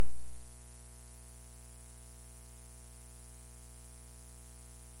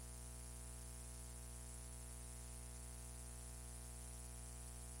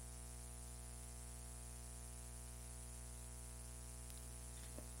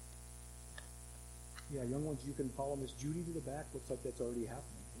Yeah, young ones, you can follow Miss Judy to the back. Looks like that's already happening.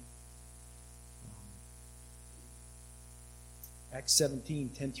 Acts 17,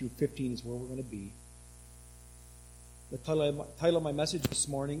 10 through 15 is where we're going to be. The title of my message this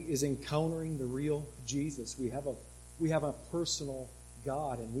morning is Encountering the Real Jesus. We have a personal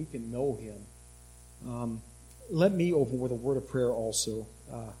God, and we can know Him. Let me open with a word of prayer also,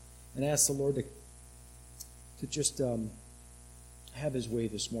 and ask the Lord to just have His way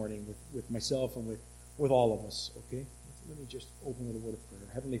this morning with myself and with all of us, okay? Let me just open with a word of prayer.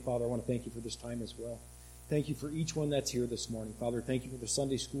 Heavenly Father, I want to thank you for this time as well. Thank you for each one that's here this morning. Father, thank you for the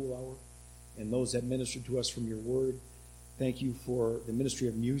Sunday school hour and those that ministered to us from your word. Thank you for the ministry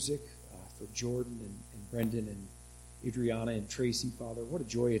of music, for Jordan and Brendan and Adriana and Tracy, Father. What a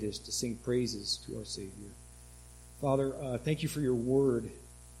joy it is to sing praises to our Savior. Father, thank you for your word,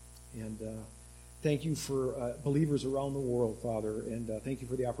 and thank you for believers around the world, Father, and thank you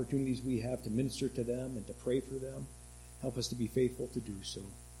for the opportunities we have to minister to them and to pray for them. Help us to be faithful to do so.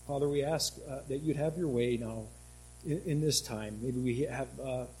 Father, we ask that you'd have your way now in this time. Maybe we have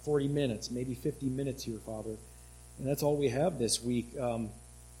 40 minutes, maybe 50 minutes here, Father, and that's all we have this week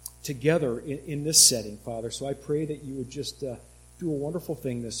together in this setting, Father. So I pray that you would just do a wonderful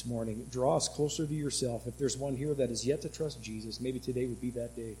thing this morning. Draw us closer to yourself. If there's one here that is yet to trust Jesus, maybe today would be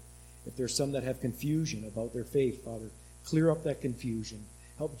that day. If there's some that have confusion about their faith, Father, clear up that confusion.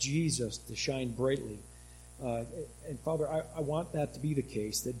 Help Jesus to shine brightly. And Father, I want that to be the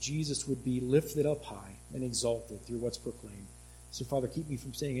case, that Jesus would be lifted up high and exalted through what's proclaimed. So Father, keep me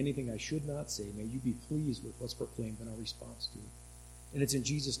from saying anything I should not say. May you be pleased with what's proclaimed in our response to it. And it's in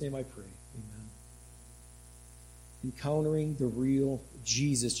Jesus' name I pray. Amen. Encountering the real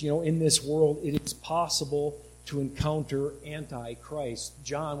Jesus. You know, in this world, it is possible to encounter Antichrist.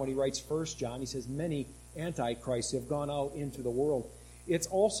 John, when he writes 1 John, he says many Antichrists have gone out into the world. It's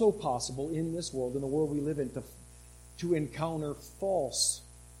also possible in this world, in the world we live in, to encounter false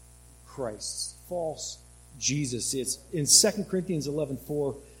Christs, false Jesus. It's in 2 Corinthians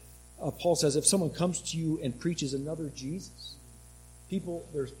 11:4, Paul says, if someone comes to you and preaches another Jesus,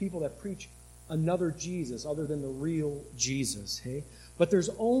 there's people that preach another Jesus other than the real Jesus, hey? But there's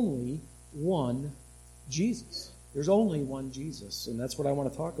only one Jesus. There's only one Jesus, and that's what I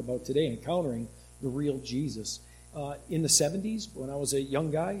want to talk about today, encountering the real Jesus. In the 70s, when I was a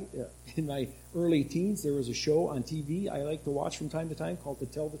young guy, in my early teens, there was a show on TV I like to watch from time to time called To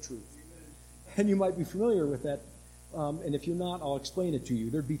Tell the Truth. And you might be familiar with that, and if you're not, I'll explain it to you.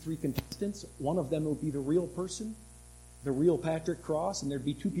 There'd be 3 contestants. One of them would be the real person, the real Patrick Cross, and there'd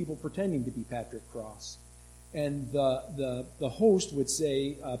be 2 people pretending to be Patrick Cross. And the host would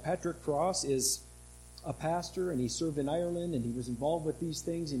say, Patrick Cross is a pastor, and he served in Ireland, and he was involved with these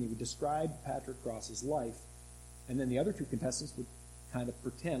things, and he would describe Patrick Cross's life. And then the other 2 contestants would kind of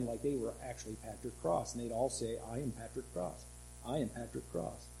pretend like they were actually Patrick Cross. And they'd all say, I am Patrick Cross. I am Patrick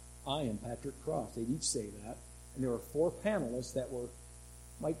Cross. I am Patrick Cross. They'd each say that. And there were 4 panelists that were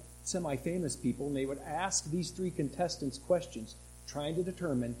semi-famous people. And they would ask these 3 contestants questions, trying to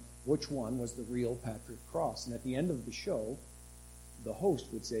determine which one was the real Patrick Cross. And at the end of the show, the host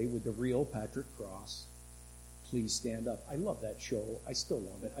would say, would the real Patrick Cross please stand up? I love that show. I still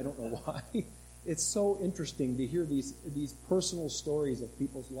love it. I don't know why. It's so interesting to hear these personal stories of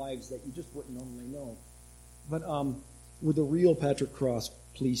people's lives that you just wouldn't normally know. But would the real Patrick Cross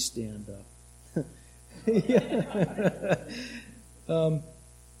please stand up?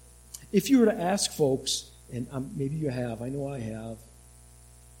 If you were to ask folks, and maybe you have, I know I have,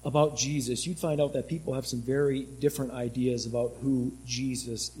 about Jesus, you'd find out that people have some very different ideas about who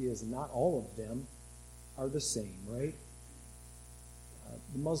Jesus is. And not all of them are the same, right?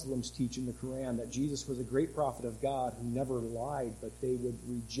 The Muslims teach in the Quran that Jesus was a great prophet of God who never lied, but they would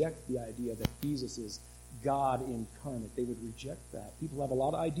reject the idea that Jesus is God incarnate. They would reject that. People have a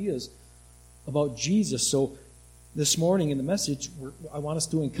lot of ideas about Jesus. So this morning in the message, I want us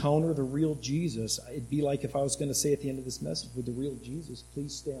to encounter the real Jesus. It'd be like if I was going to say at the end of this message, would the real Jesus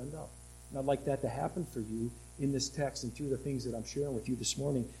please stand up? And I'd like that to happen for you in this text and through the things that I'm sharing with you this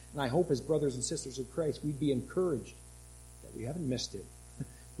morning. And I hope as brothers and sisters of Christ, we'd be encouraged that we haven't missed it.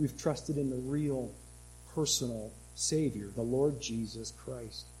 We've trusted in the real, personal Savior, the Lord Jesus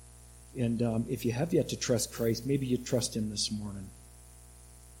Christ. And if you have yet to trust Christ, maybe you trust Him this morning.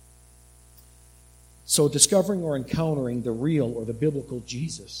 So discovering or encountering the real or the biblical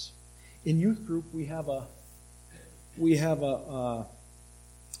Jesus. In youth group, we have a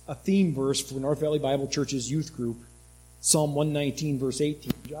theme verse for North Valley Bible Church's youth group, Psalm 119, verse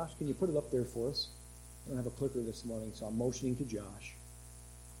 18. Josh, can you put it up there for us? I don't have a clicker this morning, so I'm motioning to Josh.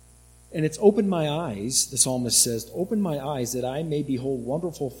 And it's opened my eyes, the psalmist says, open my eyes that I may behold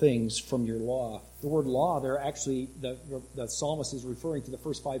wonderful things from your law. The word law there, actually, the psalmist is referring to the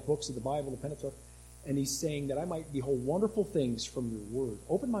first 5 books of the Bible, the Pentateuch, and he's saying that I might behold wonderful things from your word.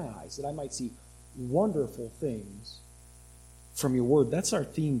 Open my eyes that I might see wonderful things from your word. That's our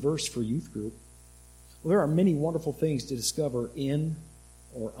theme verse for youth group. Well, there are many wonderful things to discover in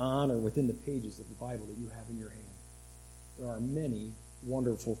or on or within the pages of the Bible that you have in your hand. There are many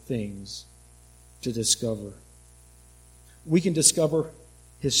wonderful things to discover. We can discover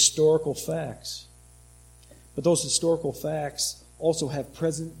historical facts, but those historical facts also have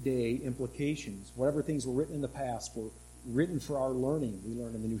present-day implications. Whatever things were written in the past were written for our learning, we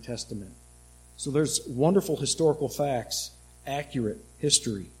learn in the New Testament. So there's wonderful historical facts, accurate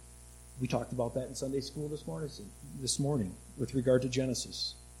history. We talked about that in Sunday school this morning with regard to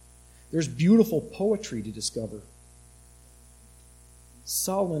Genesis. There's beautiful poetry to discover.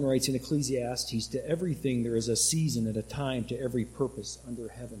 Solomon writes in Ecclesiastes, to everything there is a season and a time to every purpose under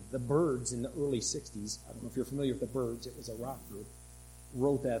heaven. The Byrds in the early 60s, I don't know if you're familiar with the Byrds, it was a rock group,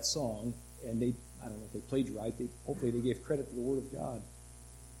 wrote that song, and I don't know if they plagiarized, hopefully they gave credit to the Word of God.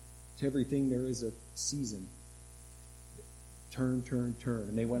 To everything there is a season. Turn, turn, turn.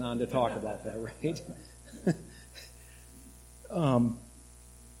 And they went on to talk about that, right?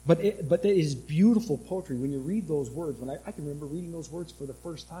 But it is beautiful poetry. When you read those words, I can remember reading those words for the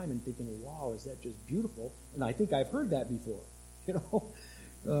first time and thinking, wow, is that just beautiful? And I think I've heard that before.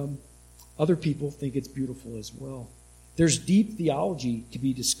 Other people think it's beautiful as well. There's deep theology to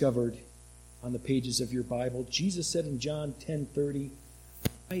be discovered on the pages of your Bible. Jesus said in John 10:30,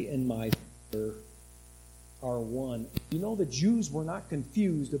 I and my Father are one. You know, the Jews were not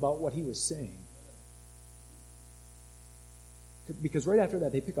confused about what he was saying. Because right after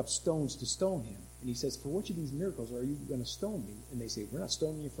that, they pick up stones to stone him. And he says, for which of these miracles are you going to stone me? And they say, we're not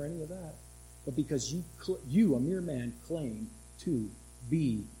stoning you for any of that. But because you, a mere man, claim to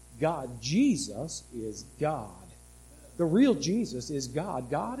be God. Jesus is God. The real Jesus is God,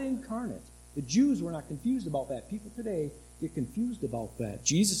 God incarnate. The Jews were not confused about that. People today get confused about that.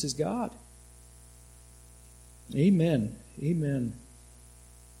 Jesus is God. Amen. Amen.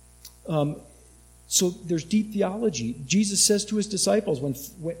 So there's deep theology. Jesus says to his disciples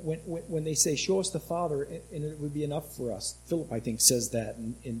when they say, show us the Father, and it would be enough for us. Philip, I think, says that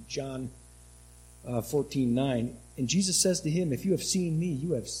in John 14:9. And Jesus says to him, if you have seen me,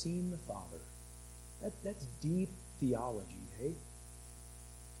 you have seen the Father. That's deep theology, hey?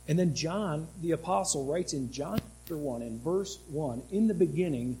 And then John, the apostle, writes in John chapter 1 and verse 1, in the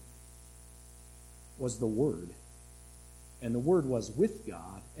beginning was the Word. And the Word was with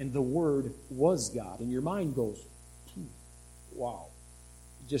God, and the Word was God. And your mind goes, wow.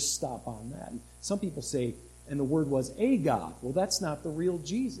 Just stop on that. And some people say, and the Word was a God. Well, that's not the real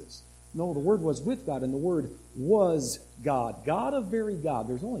Jesus. No, the Word was with God, and the Word was God. God of very God.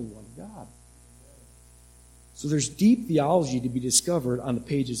 There's only one God. So there's deep theology to be discovered on the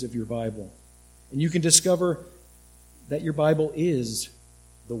pages of your Bible. And you can discover that your Bible is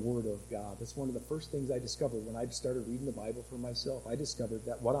the Word of God. That's one of the first things I discovered when I started reading the Bible for myself. I discovered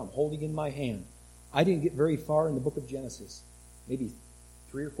that what I'm holding in my hand, I didn't get very far in the book of Genesis, maybe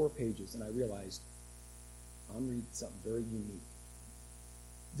 3 or 4 pages, and I realized I'm reading something very unique.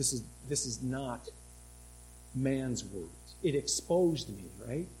 This is not man's words. It exposed me,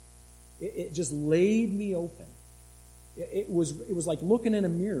 right? It just laid me open. It was like looking in a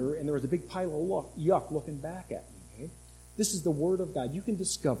mirror and there was a big pile of yuck looking back at me. Okay? This is the Word of God. You can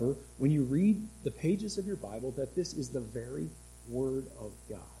discover when you read the pages of your Bible that this is the very Word of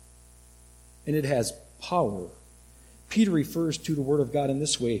God. And it has power. Peter refers to the Word of God in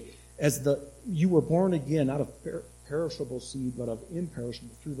this way, as you were born again, not of perishable seed, but of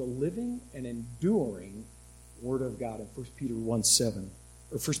imperishable, through the living and enduring Word of God in 1 Peter 1:7.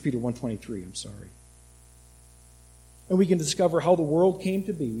 Or 1 Peter 1:23, I'm sorry. And we can discover how the world came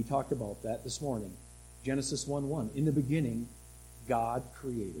to be. We talked about that this morning. Genesis 1:1. In the beginning, God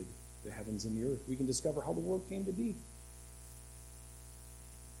created the heavens and the earth. We can discover how the world came to be.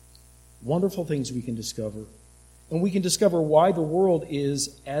 Wonderful things we can discover. And we can discover why the world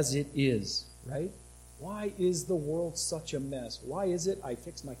is as it is, right? Why is the world such a mess? Why is it I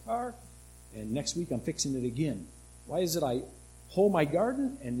fix my car and next week I'm fixing it again? Why is it I hoe my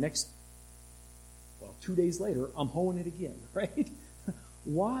garden, and 2 days later, I'm hoeing it again, right?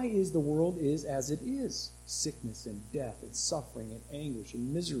 Why is the world is as it is? Sickness and death and suffering and anguish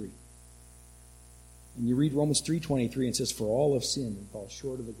and misery. And you read Romans 3:23 and it says, for all have sinned and fall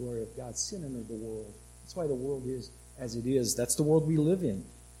short of the glory of God. Sin entered the world. That's why the world is as it is. That's the world we live in.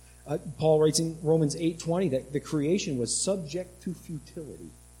 Paul writes in Romans 8:20 that the creation was subject to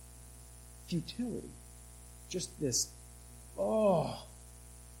futility. futility. Just this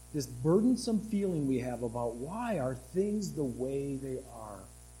burdensome feeling we have about why are things the way they are.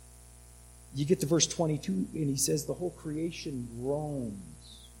 You get to verse 22, and he says the whole creation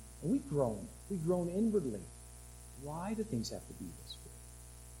groans. And we groan. We groan inwardly. Why do things have to be this way?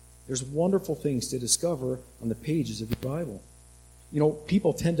 There's wonderful things to discover on the pages of the Bible.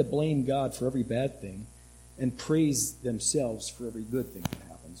 People tend to blame God for every bad thing and praise themselves for every good thing that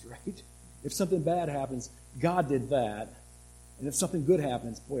happens, right? If something bad happens, God did that. And if something good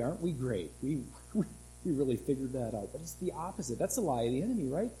happens, boy, aren't we great? We really figured that out. But it's the opposite. That's the lie of the enemy,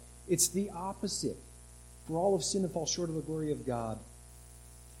 right? It's the opposite. For all of sin and fall short of the glory of God.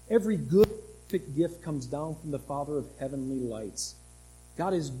 Every good gift comes down from the Father of heavenly lights.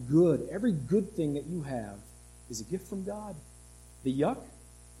 God is good. Every good thing that you have is a gift from God. The yuck,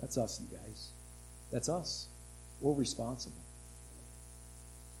 that's us, you guys. That's us. We're responsible.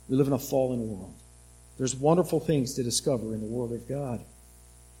 We live in a fallen world. There's wonderful things to discover in the Word of God.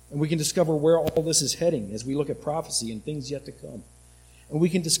 And we can discover where all this is heading as we look at prophecy and things yet to come. And we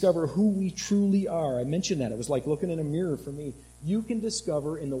can discover who we truly are. I mentioned that. It was like looking in a mirror for me. You can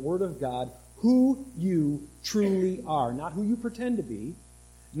discover in the Word of God who you truly are. Not who you pretend to be,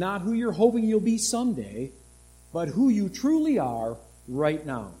 not who you're hoping you'll be someday, but who you truly are right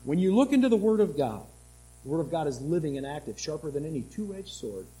now. When you look into the Word of God is living and active, sharper than any two-edged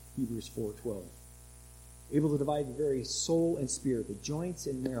sword, Hebrews 4:12. Able to divide the very soul and spirit, the joints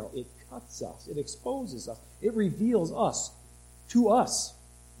and marrow. It cuts us. It exposes us. It reveals us to us.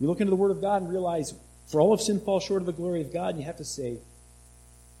 We look into the Word of God and realize, for all of sin falls short of the glory of God, and you have to say,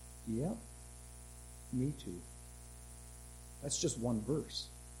 yep, me too. That's just one verse,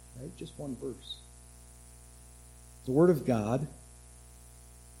 right? Just one verse. The Word of God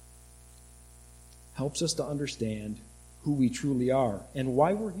helps us to understand who we truly are and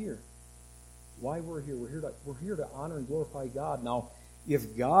why we're here. Why we're here. We're here to honor and glorify God. Now,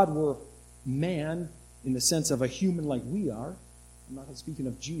 if God were man in the sense of a human like we are, I'm not speaking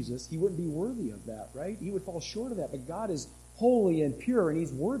of Jesus, he wouldn't be worthy of that, right? He would fall short of that. But God is holy and pure, and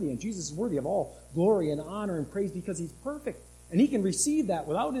he's worthy, and Jesus is worthy of all glory and honor and praise because he's perfect. And he can receive that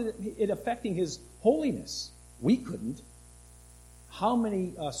without it affecting his holiness. We couldn't. How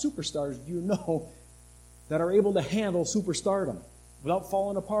many superstars do you know that are able to handle superstardom without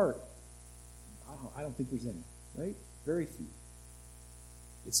falling apart? I don't think there's any, right? Very few.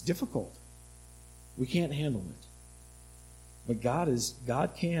 It's difficult. We can't handle it. But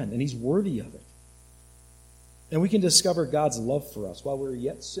God can, and he's worthy of it. And we can discover God's love for us. While we were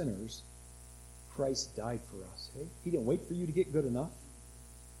yet sinners, Christ died for us. Hey? He didn't wait for you to get good enough.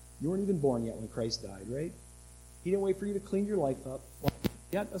 You weren't even born yet when Christ died, right? He didn't wait for you to clean your life up.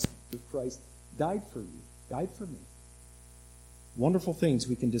 Yet Christ died for you, died for me. Wonderful things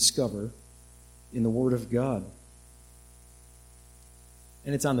we can discover in the Word of God.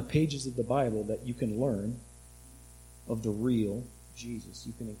 And it's on the pages of the Bible that you can learn of the real Jesus.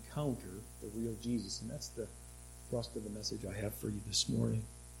 You can encounter the real Jesus. And that's the thrust of the message I have for you this morning.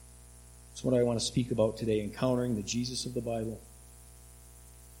 It's what I want to speak about today, encountering the Jesus of the Bible.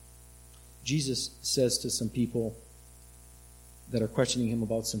 Jesus says to some people that are questioning him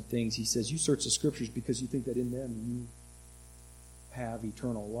about some things, he says, you search the Scriptures because you think that in them you have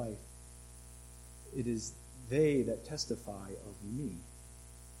eternal life. It is they that testify of me.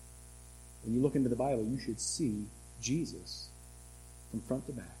 When you look into the Bible, you should see Jesus from front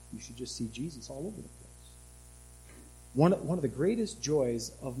to back. You should just see Jesus all over the place. One of the greatest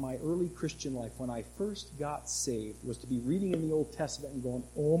joys of my early Christian life when I first got saved was to be reading in the Old Testament and going,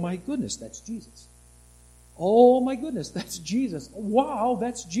 oh my goodness, that's Jesus. Oh my goodness, that's Jesus. Wow,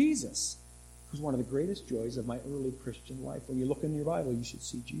 that's Jesus. It was one of the greatest joys of my early Christian life. When you look in your Bible, you should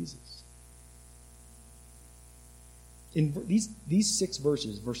see Jesus. In these 6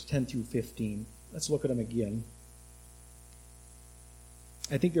 verses, verse 10 through 15, let's look at them again.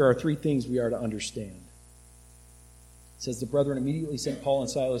 I think there are 3 things we are to understand. It says, the brethren immediately sent Paul and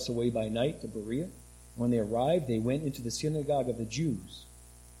Silas away by night to Berea. When they arrived, they went into the synagogue of the Jews.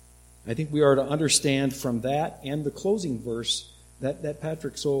 I think we are to understand from that and the closing verse that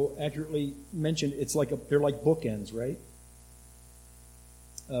Patrick so accurately mentioned. It's like they're like bookends, right?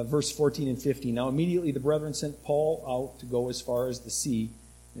 Verse 14 and 15. Now immediately the brethren sent Paul out to go as far as the sea,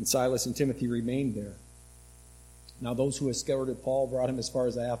 and Silas and Timothy remained there. Now those who escorted Paul brought him as far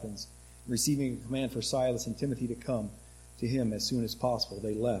as Athens. Receiving a command for Silas and Timothy to come to him as soon as possible,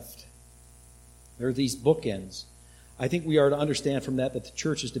 they left. There are these bookends. I think we are to understand from that the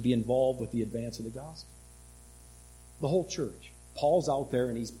church is to be involved with the advance of the gospel. The whole church. Paul's out there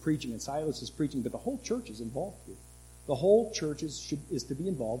and he's preaching, and Silas is preaching, but the whole church is involved here. The whole church is to be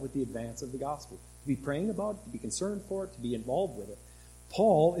involved with the advance of the gospel, to be praying about it, to be concerned for it, to be involved with it.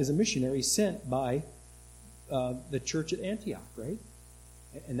 Paul is a missionary sent by the church at Antioch, right?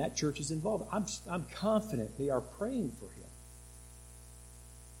 And that church is involved. I'm confident they are praying for him.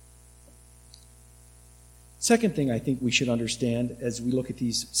 Second thing I think we should understand as we look at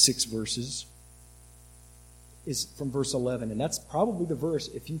these 6 verses is from verse 11. And that's probably the verse,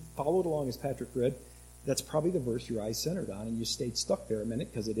 if you followed along as Patrick read, that's probably the verse your eyes centered on, and you stayed stuck there a minute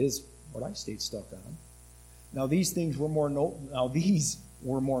because it is what I stayed stuck on. Now these were more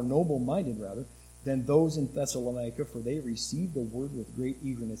noble-minded, than those in Thessalonica, for they received the word with great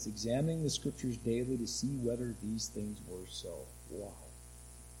eagerness, examining the Scriptures daily to see whether these things were so. Wow.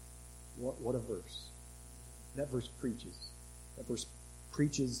 What a verse. That verse preaches. That verse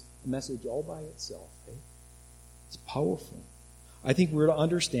preaches a message all by itself. Eh? It's powerful. I think we're to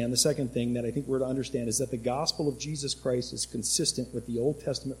understand, the second thing that I think we're to understand is that the gospel of Jesus Christ is consistent with the Old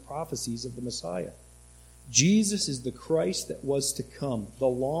Testament prophecies of the Messiah. Jesus is the Christ that was to come, the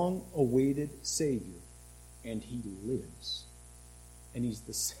long-awaited Savior, and he lives. And he's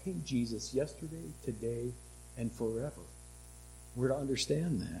the same Jesus yesterday, today, and forever. We're to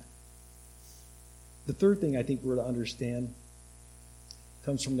understand that. The third thing I think we're to understand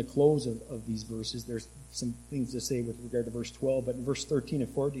comes from the close of these verses. There's some things to say with regard to verse 12, but in verse 13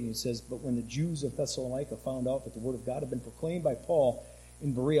 and 14 it says, "But when the Jews of Thessalonica found out that the word of God had been proclaimed by Paul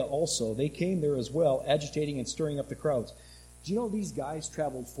in Berea also, they came there as well, agitating and stirring up the crowds." Do you know these guys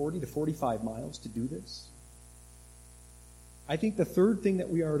traveled 40 to 45 miles to do this? I think the third thing that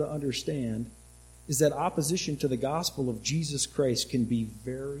we are to understand is that opposition to the gospel of Jesus Christ can be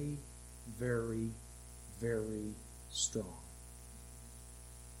very, very, very strong.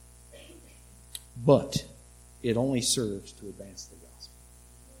 But it only serves to advance the gospel.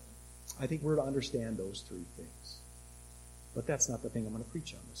 I think we're to understand those 3 things. But that's not the thing I'm going to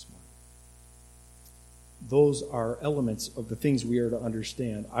preach on this morning. Those are elements of the things we are to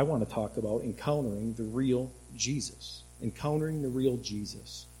understand. I want to talk about encountering the real Jesus. Encountering the real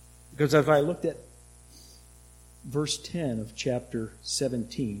Jesus. Because as I looked at verse 10 of chapter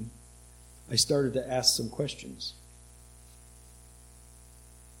 17, I started to ask some questions.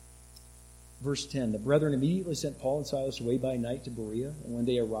 Verse 10, "The brethren immediately sent Paul and Silas away by night to Berea, and when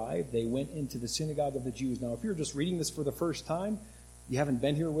they arrived, they went into the synagogue of the Jews." Now, if you're just reading this for the first time, you haven't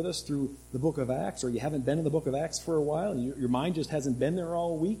been here with us through the book of Acts, or you haven't been in the book of Acts for a while, and your mind just hasn't been there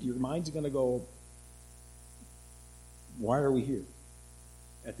all week, your mind's going to go, why are we here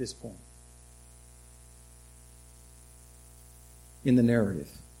at this point in the narrative?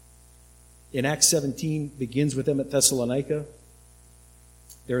 In Acts 17, begins with them at Thessalonica.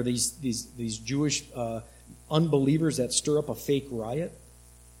 There are these Jewish unbelievers that stir up a fake riot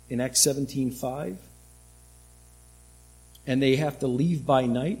in Acts 17:5. And they have to leave by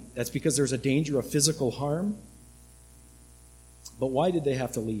night. That's because there's a danger of physical harm. But why did they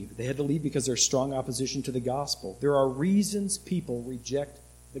have to leave? They had to leave because there's strong opposition to the gospel. There are reasons people reject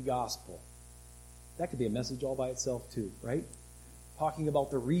the gospel. That could be a message all by itself too, right? Talking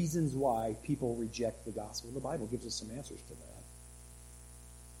about the reasons why people reject the gospel. The Bible gives us some answers to that.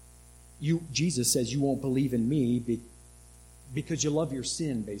 Jesus says you won't believe in me because you love your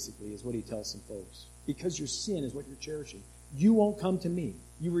sin, basically, is what he tells some folks. Because your sin is what you're cherishing. You won't come to me.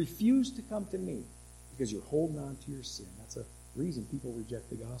 You refuse to come to me because you're holding on to your sin. That's a reason people reject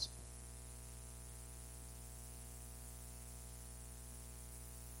the gospel.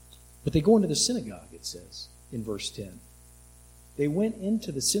 But they go into the synagogue, it says, in verse 10. They went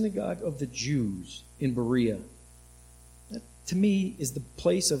into the synagogue of the Jews in Berea. That, to me, is the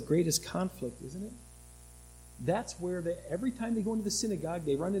place of greatest conflict, isn't it? That's where every time they go into the synagogue,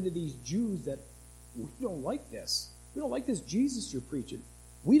 they run into these Jews that, we don't like this. We don't like this Jesus you're preaching.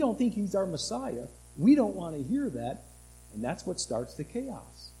 We don't think he's our Messiah. We don't want to hear that. And that's what starts the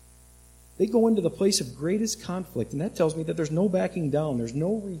chaos. They go into the place of greatest conflict, and that tells me that there's no backing down. There's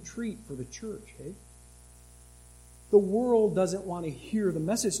no retreat for the church, hey? The world doesn't want to hear the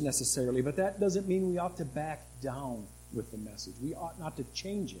message necessarily, but that doesn't mean we ought to back down with the message. We ought not to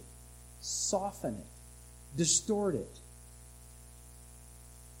change it, soften it, distort it.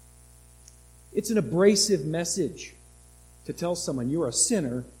 It's an abrasive message to tell someone you're a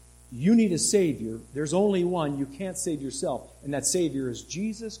sinner, you need a Savior. There's only one. You can't save yourself. And that Savior is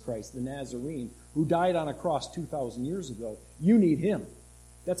Jesus Christ, the Nazarene, who died on a cross 2,000 years ago. You need him.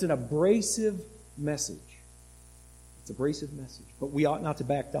 That's an abrasive message. It's an abrasive message. But we ought not to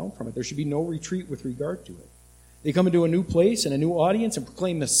back down from it. There should be no retreat with regard to it. They come into a new place and a new audience and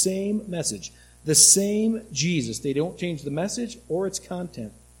proclaim the same message. The same Jesus. They don't change the message or its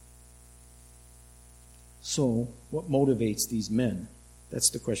content. So, what motivates these men? That's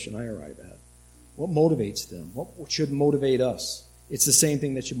the question I arrive at. What motivates them? What should motivate us? It's the same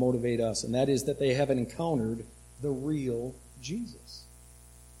thing that should motivate us, and that is that they haven't encountered the real Jesus.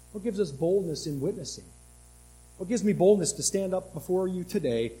 What gives us boldness in witnessing? What gives me boldness to stand up before you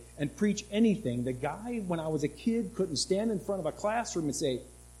today and preach anything? The guy, when I was a kid, couldn't stand in front of a classroom and say,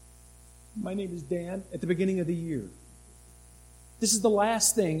 "My name is Dan," at the beginning of the year. This is the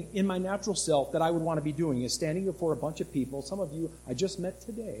last thing in my natural self that I would want to be doing, is standing before a bunch of people, some of you I just met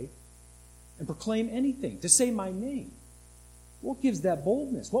today, and proclaim anything, to say my name. What gives that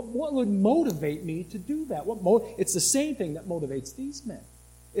boldness? What would motivate me to do that? It's the same thing that motivates these men.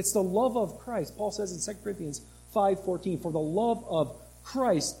 It's the love of Christ. Paul says in 2 Corinthians 5:14, "For the love of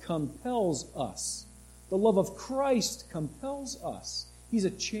Christ compels us." The love of Christ compels us. He's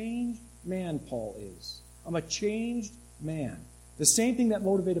a changed man, Paul is. I'm a changed man. The same thing that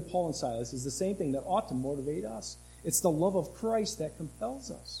motivated Paul and Silas is the same thing that ought to motivate us. It's the love of Christ that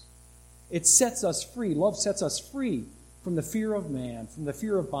compels us. It sets us free. Love sets us free from the fear of man, from the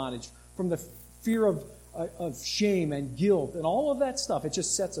fear of bondage, from the fear of shame and guilt and all of that stuff. It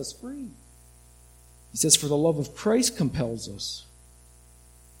just sets us free. He says, "For the love of Christ compels us."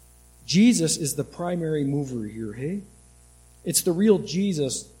 Jesus is the primary mover here, hey? It's the real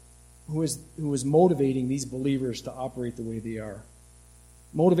Jesus who is motivating these believers to operate the way they are.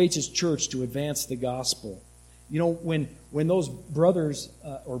 Motivates his church to advance the gospel. You know, when those brothers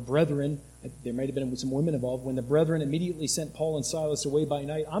or brethren, there might have been some women involved, when the brethren immediately sent Paul and Silas away by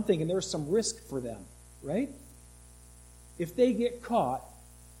night, I'm thinking there's some risk for them, right? If they get caught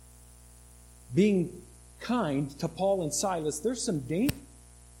being kind to Paul and Silas, there's some danger.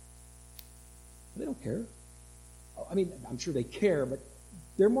 They don't care. I mean, I'm sure they care, but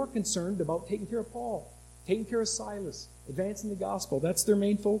they're more concerned about taking care of Paul, taking care of Silas, advancing the gospel. That's their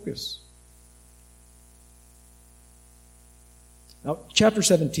main focus. Now, chapter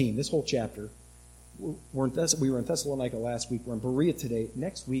 17, this whole chapter, we were in Thessalonica last week. We're in Berea today.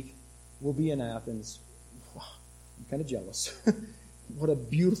 Next week, we'll be in Athens. I'm kind of jealous. What a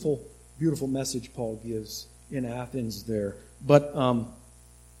beautiful, beautiful message Paul gives in Athens there. But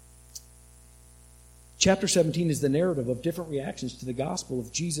chapter 17 is the narrative of different reactions to the gospel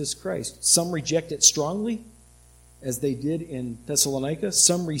of Jesus Christ. Some reject it strongly, as they did in Thessalonica.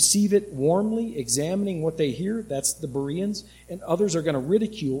 Some receive it warmly, examining what they hear. That's the Bereans. And others are going to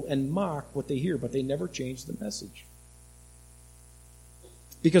ridicule and mock what they hear, but they never change the message.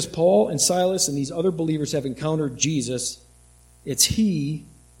 Because Paul and Silas and these other believers have encountered Jesus, it's he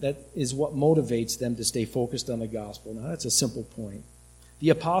that is what motivates them to stay focused on the gospel. Now, that's a simple point. The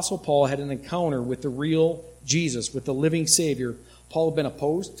Apostle Paul had an encounter with the real Jesus, with the living Savior. Paul had been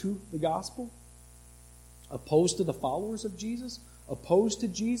opposed to the gospel, opposed to the followers of Jesus, opposed to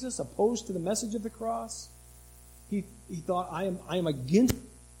Jesus, opposed to the message of the cross. He thought, I am against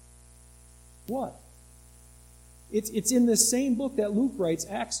what? It's in this same book that Luke writes,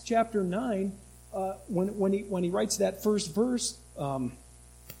 Acts chapter 9, when he writes that first verse,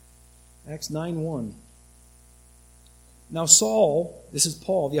 Acts 9:1. Now Saul, this is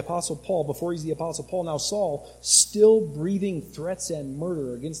Paul, the Apostle Paul, before he's the Apostle Paul, now Saul, still breathing threats and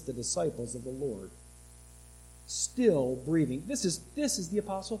murder against the disciples of the Lord. Still breathing. This is the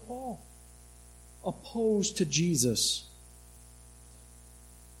Apostle Paul, opposed to Jesus.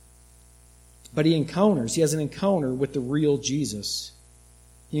 But he has an encounter with the real Jesus.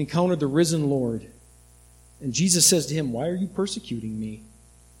 He encountered the risen Lord. And Jesus says to him, "Why are you persecuting me?"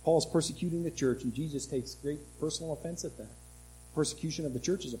 Paul's persecuting the church, and Jesus takes great personal offense at that. Persecution of the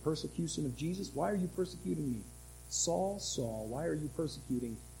church is a persecution of Jesus. Why are you persecuting me? Saul, Saul, why are you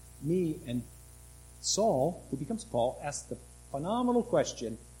persecuting me? And Saul, who becomes Paul, asks the phenomenal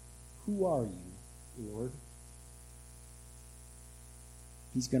question, "Who are you, Lord?"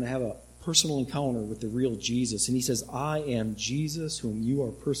 He's going to have a personal encounter with the real Jesus. And he says, "I am Jesus whom you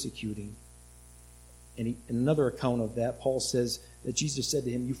are persecuting." And in another account of that, Paul says that Jesus said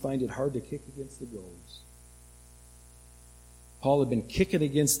to him, "You find it hard to kick against the goads." Paul had been kicking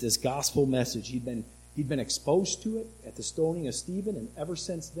against this gospel message. He'd been exposed to it at the stoning of Stephen, and ever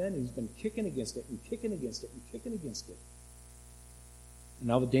since then, he's been kicking against it and kicking against it and kicking against it. And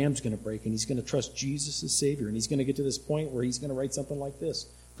now the dam's going to break, and he's going to trust Jesus as Savior, and he's going to get to this point where he's going to write something like this: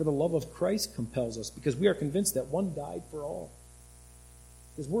 "For the love of Christ compels us," because we are convinced that one died for all.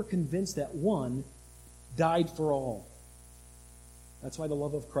 Because we're convinced that one died for all. That's why the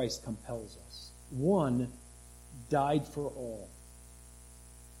love of Christ compels us. One died for all.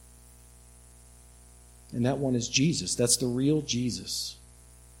 And that one is Jesus. That's the real Jesus.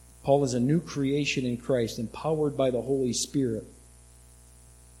 Paul is a new creation in Christ, empowered by the Holy Spirit.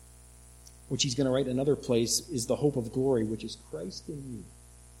 which he's going to write in another place, is the hope of glory, which is Christ in you.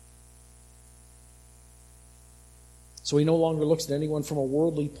 So he no longer looks at anyone from a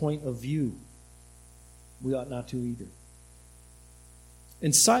worldly point of view. We ought not to either.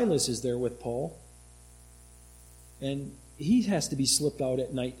 And Silas is there with Paul. And he has to be slipped out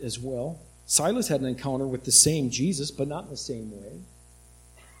at night as well. Silas had an encounter with the same Jesus, but not in the same way.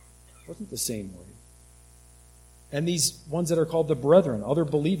 It wasn't the same way. And these ones that are called the brethren, other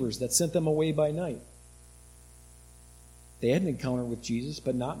believers that sent them away by night, they had an encounter with Jesus,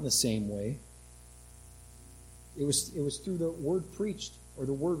 but not in the same way. It was through the word preached or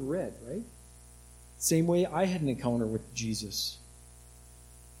the word read, right? Same way I had an encounter with Jesus.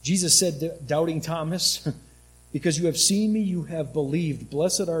 Jesus said to doubting Thomas, because you have seen me, you have believed.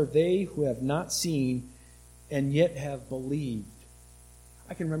 Blessed are they who have not seen and yet have believed.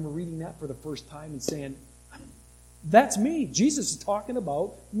 I can remember reading that for the first time and saying, that's me. Jesus is talking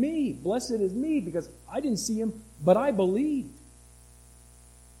about me. Blessed is me because I didn't see him, but I believed.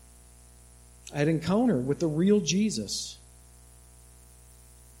 I had an encounter with the real Jesus.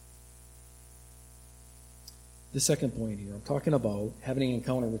 The second point here, I'm talking about having an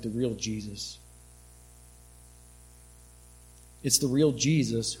encounter with the real Jesus. It's the real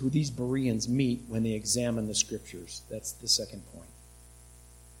Jesus who these Bereans meet when they examine the Scriptures. That's the second point.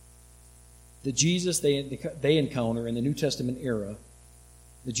 The Jesus they encounter in the New Testament era,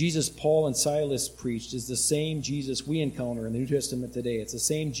 the Jesus Paul and Silas preached, is the same Jesus we encounter in the New Testament today. It's the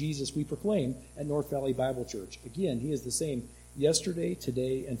same Jesus we proclaim at North Valley Bible Church. Again, he is the same yesterday,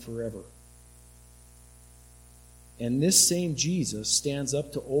 today, and forever. And this same Jesus stands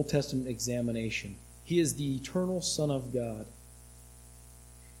up to Old Testament examination. He is the eternal Son of God.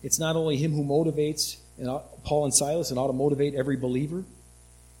 It's not only him who motivates Paul and Silas and ought to motivate every believer.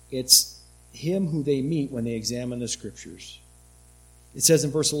 It's him who they meet when they examine the Scriptures. It says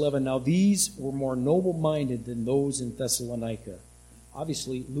in verse 11, now these were more noble-minded than those in Thessalonica.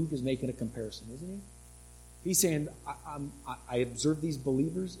 Obviously, Luke is making a comparison, isn't he? He's saying, I observed these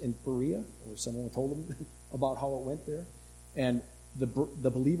believers in Berea, or someone told him about how it went there, and the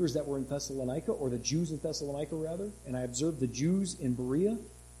believers that were in Thessalonica, or the Jews in Thessalonica rather, and I observed the Jews in Berea,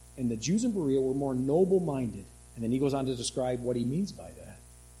 and the Jews in Berea were more noble-minded. And then he goes on to describe what he means by that.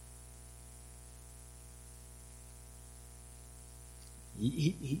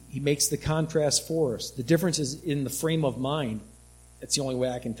 He makes the contrast for us. The difference is in the frame of mind. That's the only way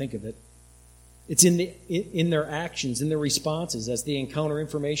I can think of it. It's in their actions, in their responses as they encounter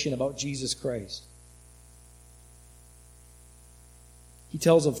information about Jesus Christ. He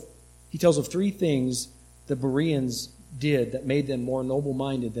tells of three things the Bereans did that made them more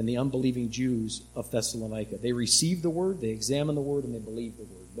noble-minded than the unbelieving Jews of Thessalonica. They received the word, they examined the word, and they believed the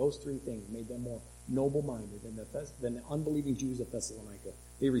word. Those three things made them more noble-minded than the unbelieving Jews of Thessalonica.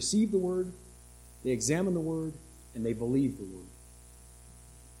 They received the word, they examined the word, and they believed the word.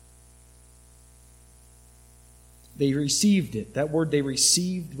 They received it. That word, they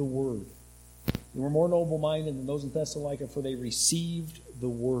received the word. They were more noble-minded than those in Thessalonica, for they received the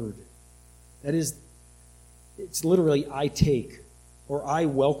word. That is, it's literally I take, or I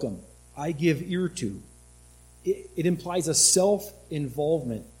welcome, I give ear to. It implies a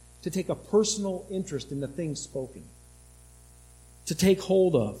self-involvement, to take a personal interest in the things spoken, to take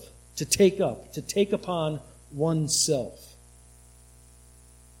hold of, to take up, to take upon oneself.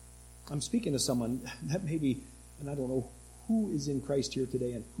 I'm speaking to someone that maybe, and I don't know who is in Christ here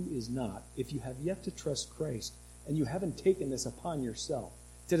today and who is not. If you have yet to trust Christ and you haven't taken this upon yourself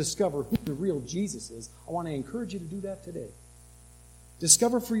to discover who the real Jesus is, I want to encourage you to do that today.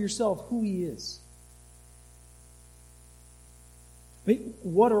 Discover for yourself who he is. I mean,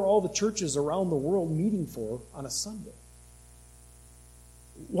 what are all the churches around the world meeting for on a Sunday?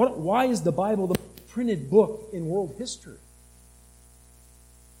 Why is the Bible the printed book in world history?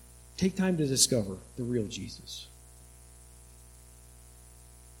 Take time to discover the real Jesus.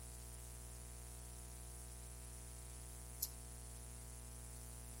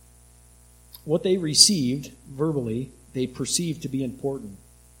 What they received verbally, they perceived to be important.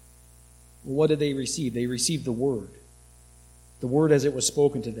 What did they receive? They received the Word. The Word as it was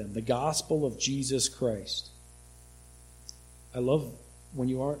spoken to them. The gospel of Jesus Christ. I love when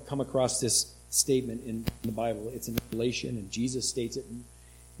you come across this statement in the Bible. It's in Revelation, and Jesus states it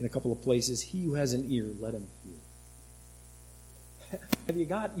in a couple of places. He who has an ear, let him hear. Have you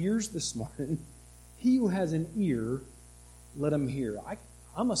got ears this morning? He who has an ear, let him hear.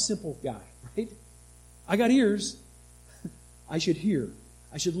 I'm a simple guy, right? I got ears. I should hear.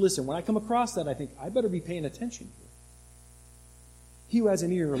 I should listen. When I come across that, I think, I better be paying attention here. He who has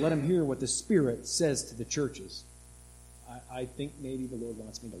an ear, let him hear what the Spirit says to the churches. I think maybe the Lord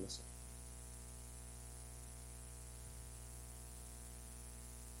wants me to listen.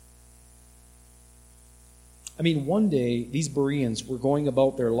 I mean, one day, these Bereans were going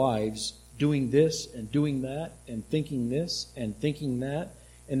about their lives doing this and doing that and thinking this and thinking that,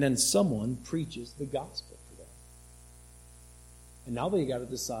 and then someone preaches the gospel to them. And now they got to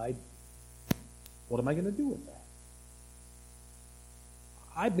decide, what am I going to do with that?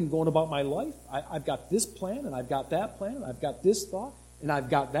 I've been going about my life. I've got this plan, and I've got that plan, and I've got this thought, and I've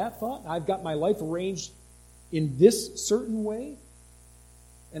got that thought, and I've got my life arranged in this certain way,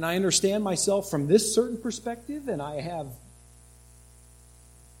 and I understand myself from this certain perspective, and I have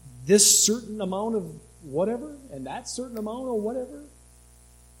this certain amount of whatever, and that certain amount of whatever,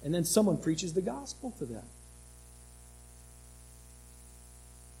 and then someone preaches the gospel to them.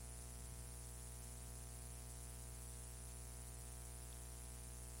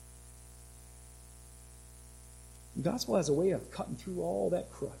 The gospel has a way of cutting through all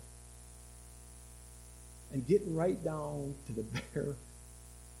that crud and getting right down to the bare,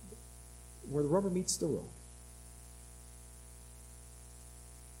 where the rubber meets the road.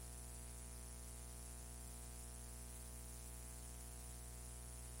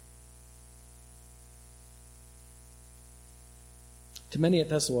 To many at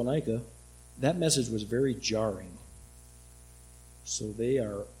Thessalonica, that message was very jarring. So they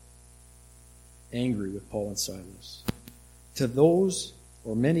are angry with Paul and Silas. To those,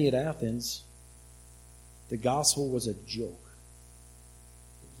 or many at Athens, the gospel was a joke.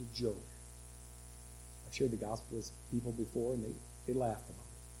 It was a joke. I've shared the gospel with people before, and they laughed about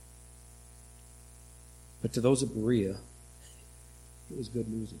it. But to those at Berea, it was good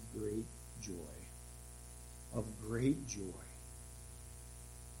news of great joy. Of great joy.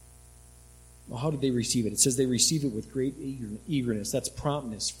 Well, how did they receive it? It says they received it with great eagerness. That's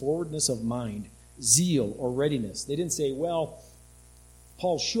promptness, forwardness of mind, zeal, or readiness. They didn't say, well,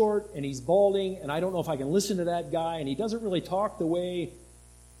 Paul's short and he's balding, and I don't know if I can listen to that guy, and he doesn't really talk the way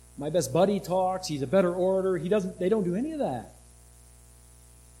my best buddy talks. He's a better orator. They don't do any of that.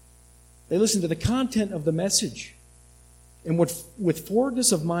 They listen to the content of the message. And with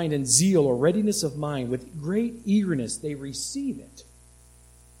forwardness of mind and zeal, or readiness of mind, with great eagerness, they receive it.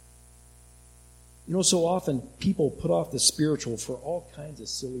 You know, so often people put off the spiritual for all kinds of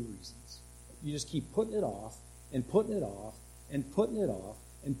silly reasons. You just keep putting it off, and putting it off, and putting it off,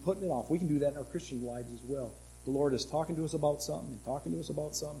 and putting it off. We can do that in our Christian lives as well. The Lord is talking to us about something, and talking to us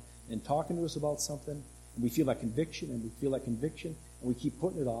about something, and talking to us about something, and we feel that conviction, and we feel that conviction, and we keep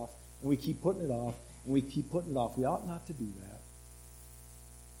putting it off, and we keep putting it off, and we keep putting it off. We ought not to do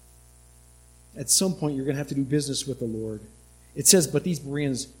that. At some point, you're going to have to do business with the Lord. It says, but these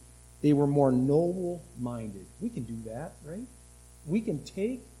Bereans, they were more noble-minded. We can do that, right? We can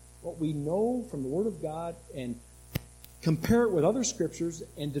take what we know from the Word of God and compare it with other scriptures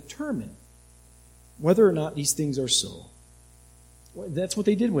and determine whether or not these things are so. That's what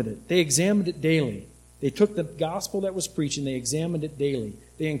they did with it. They examined it daily. They took the gospel that was preached and they examined it daily.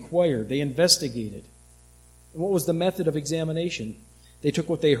 They inquired. They investigated. And what was the method of examination? They took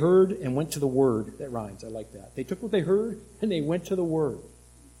what they heard and went to the Word. That rhymes. I like that. They took what they heard and they went to the Word.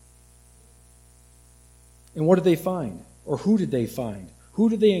 And what did they find? Or who did they find? Who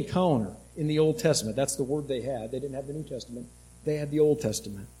did they encounter in the Old Testament? That's the Word they had. They didn't have the New Testament. They had the Old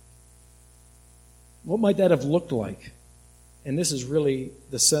Testament. What might that have looked like? And this is really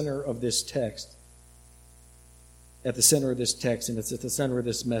the center of this text. At the center of this text, and it's at the center of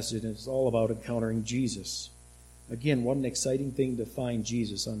this message, and it's all about encountering Jesus. Again, what an exciting thing to find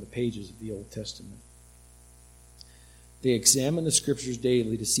Jesus on the pages of the Old Testament. They examined the Scriptures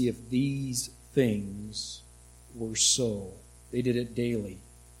daily to see if these things were so. They did it daily.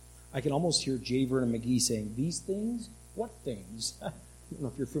 I can almost hear J. Vernon McGee saying, these things? What things? I don't know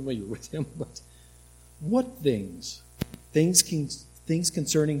if you're familiar with him, but what things? Things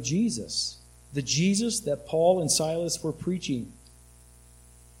concerning Jesus. The Jesus that Paul and Silas were preaching.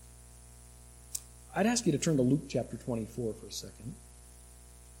 I'd ask you to turn to Luke chapter 24 for a second.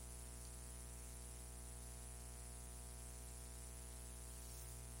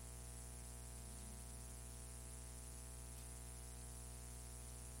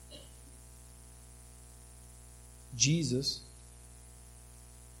 Jesus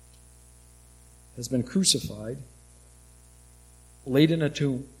has been crucified, laid in a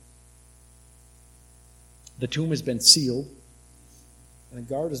tomb. The tomb has been sealed, and a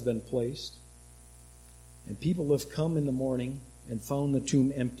guard has been placed. And people have come in the morning and found the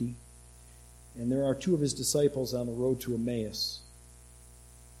tomb empty. And there are two of his disciples on the road to Emmaus.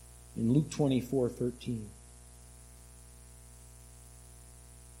 In Luke 24:13.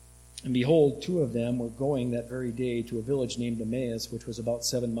 And behold, two of them were going that very day to a village named Emmaus, which was about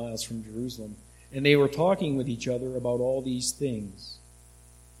 7 miles from Jerusalem. And they were talking with each other about all these things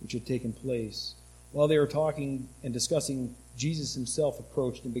which had taken place. While they were talking and discussing, Jesus himself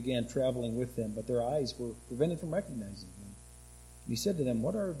approached and began traveling with them, but their eyes were prevented from recognizing him. And he said to them,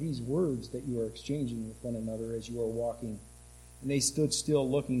 "What are these words that you are exchanging with one another as you are walking?" And they stood still,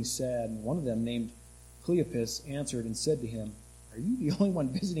 looking sad. And one of them, named Cleopas, answered and said to him, "Are you the only one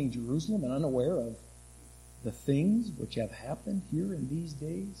visiting Jerusalem and unaware of the things which have happened here in these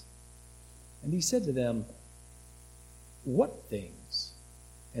days?" And he said to them, "What things?"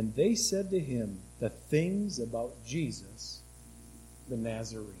 And they said to him, "The things about Jesus, the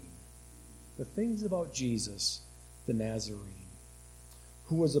Nazarene." The things about Jesus, the Nazarene,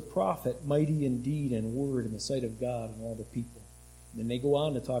 who was a prophet, mighty in deed and word in the sight of God and all the people. And then they go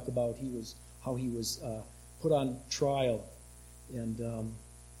on to talk about how he was put on trial and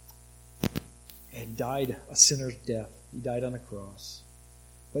died a sinner's death. He died on a cross.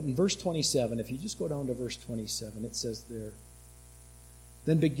 But in verse 27, if you just go down to verse 27, it says there,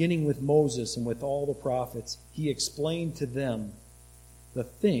 "Then beginning with Moses and with all the prophets, he explained to them the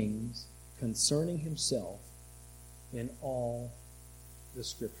things concerning himself in all the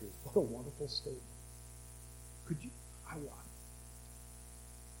Scriptures." What a wonderful statement.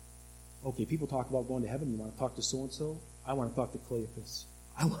 Okay, people talk about going to heaven. You want to talk to so-and-so? I want to talk to Cleopas.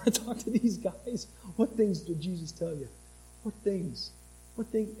 I want to talk to these guys. What things did Jesus tell you? What things? What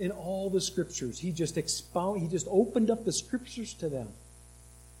things? In all the Scriptures. He just opened up the Scriptures to them.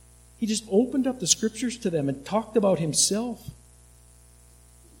 He just opened up the Scriptures to them and talked about himself.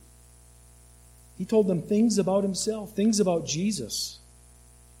 He told them things about himself, things about Jesus.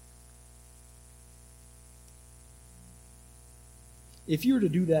 If you were to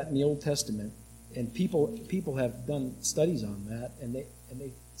do that in the Old Testament, and people have done studies on that, and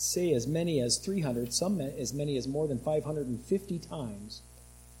they say as many as 300, some as many as more than 550 times,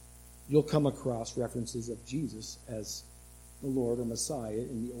 you'll come across references of Jesus as the Lord or Messiah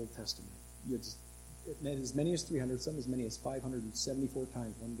in the Old Testament. As many as 300, some as many as 574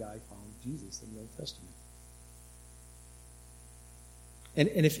 times one guy found Jesus in the Old Testament. And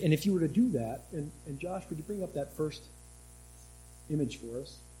if you were to do that, and Josh, would you bring up that first image for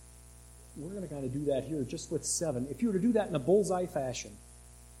us? We're going to kind of do that here just with 7. If you were to do that in a bullseye fashion,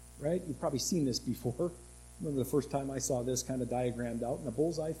 right? You've probably seen this before. Remember the first time I saw this kind of diagrammed out in a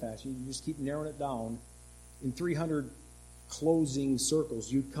bullseye fashion. You just keep narrowing it down. In 300 closing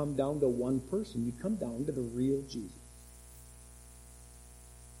circles, you'd come down to one person. You'd come down to the real Jesus.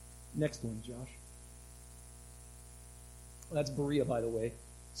 Next one, Josh. Well, that's Berea, by the way.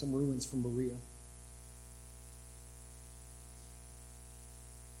 Some ruins from Berea.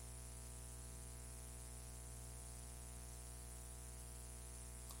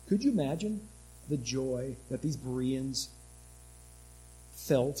 Could you imagine the joy that these Bereans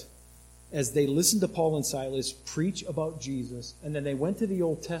felt as they listened to Paul and Silas preach about Jesus, and then they went to the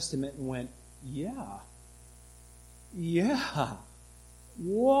Old Testament and went, yeah,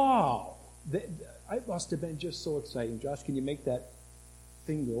 wow. It must have been just so exciting. Josh, can you make that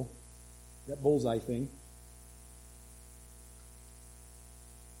thing go, that bullseye thing?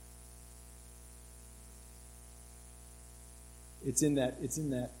 It's in that,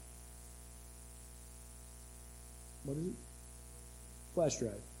 what is it? Flash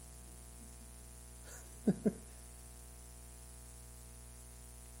drive.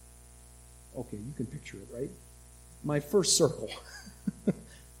 Okay, you can picture it, right? My first circle.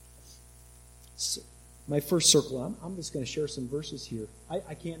 My first circle. I'm just going to share some verses here.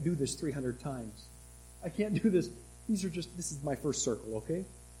 I can't do this 300 times. I can't do this. This is my first circle, okay?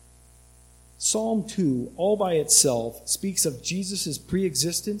 Psalm 2, all by itself, speaks of Jesus'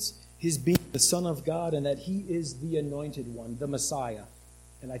 pre-existence, his being the Son of God, and that he is the anointed one, the Messiah.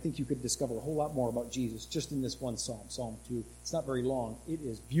 And I think you could discover a whole lot more about Jesus just in this one psalm, Psalm 2. It's not very long. It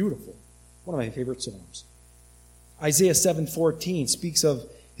is beautiful. One of my favorite psalms. Isaiah 7:14 speaks of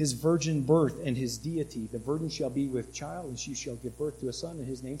his virgin birth and his deity. The virgin shall be with child, and she shall give birth to a son, and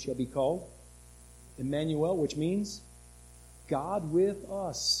his name shall be called Emmanuel, which means God with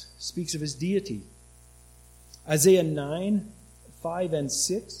us. Speaks of his deity. Isaiah 9:5 and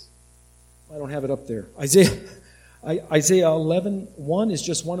 6. I don't have it up there. Isaiah 11:1 is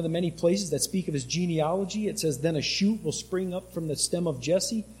just one of the many places that speak of his genealogy. It says, "Then a shoot will spring up from the stem of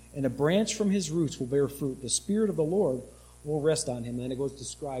Jesse, and a branch from his roots will bear fruit. The Spirit of the Lord will rest on him." And then it goes to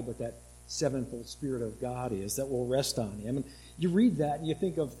describe what that sevenfold Spirit of God is that will rest on him. And you read that and you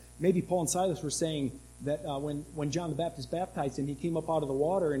think of maybe Paul and Silas were saying that when John the Baptist baptized him, he came up out of the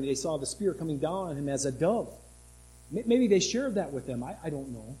water and they saw the Spirit coming down on him as a dove. Maybe they shared that with them. I don't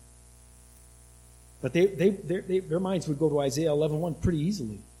know. But their minds would go to Isaiah 11:1 pretty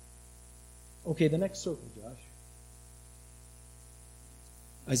easily. Okay, the next circle, Josh.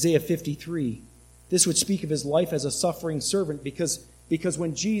 Isaiah 53. This would speak of his life as a suffering servant because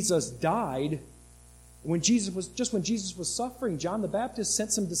when Jesus died, when Jesus was suffering, John the Baptist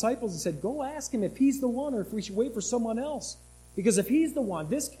sent some disciples and said, go ask him if he's the one or if we should wait for someone else. Because if he's the one,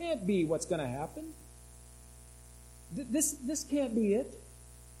 this can't be what's going to happen. This can't be it.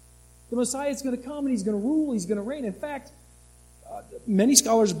 The Messiah is going to come and he's going to rule, he's going to reign. In fact, many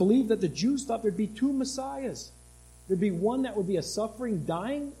scholars believe that the Jews thought there'd be two Messiahs. There'd be one that would be a suffering,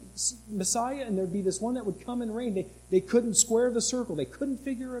 dying Messiah, and there'd be this one that would come and reign. They couldn't square the circle. They couldn't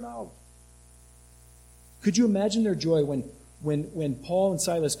figure it out. Could you imagine their joy when Paul and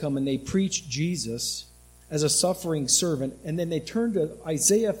Silas come and they preach Jesus as a suffering servant, and then they turn to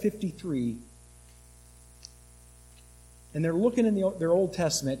Isaiah 53, and they're looking in their Old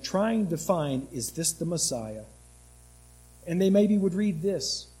Testament, trying to find, is this the Messiah? And they maybe would read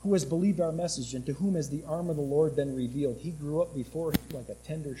this, who has believed our message, and to whom has the arm of the Lord been revealed? He grew up before him like a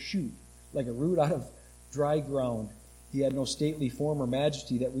tender shoot, like a root out of dry ground. He had no stately form or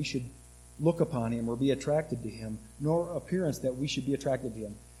majesty that we should look upon him or be attracted to him, nor appearance that we should be attracted to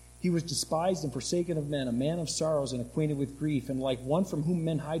him. He was despised and forsaken of men, a man of sorrows and acquainted with grief, and like one from whom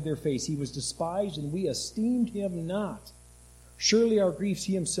men hide their face. He was despised, and we esteemed him not. Surely our griefs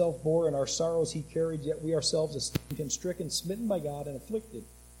he himself bore, and our sorrows he carried, yet we ourselves esteemed him stricken, smitten by God, and afflicted.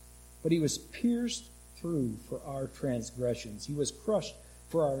 But he was pierced through for our transgressions. He was crushed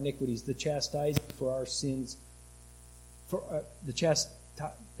for our iniquities. The chastisement for our sins,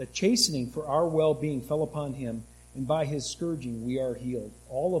 the chastening for our well-being fell upon him, and by his scourging we are healed.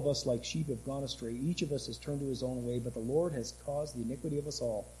 All of us like sheep have gone astray. Each of us has turned to his own way, but the Lord has caused the iniquity of us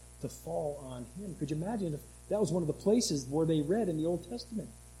all to fall on him. Could you imagine if that was one of the places where they read in the Old Testament?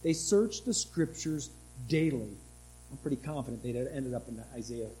 They searched the Scriptures daily. I'm pretty confident they'd have ended up in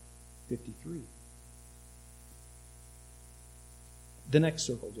Isaiah 53. The next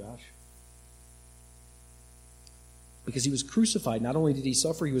circle, Josh. Because he was crucified. Not only did he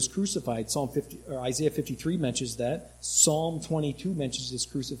suffer, he was crucified. Isaiah 53 mentions that. Psalm 22 mentions his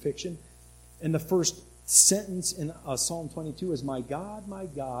crucifixion. And the first sentence in Psalm 22 is, my God,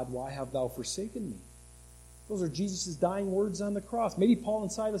 why have thou forsaken me? Those are Jesus' dying words on the cross. Maybe Paul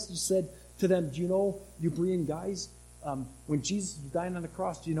and Silas just said to them, do you know, you Berean guys, when Jesus was dying on the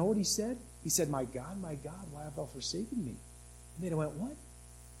cross, do you know what he said? He said, my God, why have thou forsaken me? And they went, what?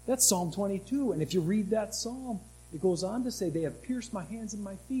 That's Psalm 22. And if you read that psalm, it goes on to say, they have pierced my hands and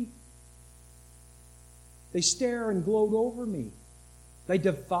my feet. They stare and gloat over me. They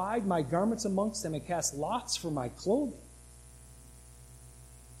divide my garments amongst them and cast lots for my clothing.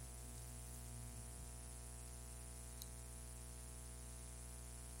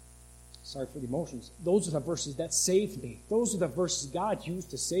 Sorry for the emotions. Those are the verses that saved me. Those are the verses God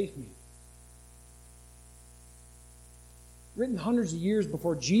used to save me. Written hundreds of years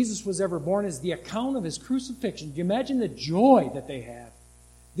before Jesus was ever born is the account of his crucifixion. Do you imagine the joy that they have?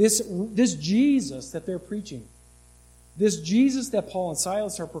 This Jesus that they're preaching. This Jesus that Paul and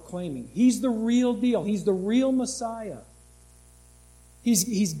Silas are proclaiming. He's the real deal. He's the real Messiah.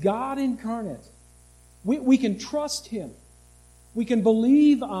 He's God incarnate. We can trust him. We can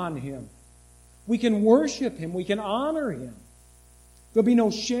believe on him. We can worship him. We can honor him. There'll be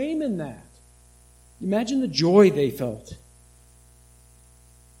no shame in that. Imagine the joy they felt.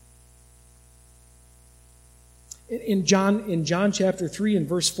 In John chapter 3 and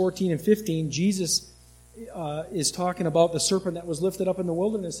verse 14 and 15, Jesus is talking about the serpent that was lifted up in the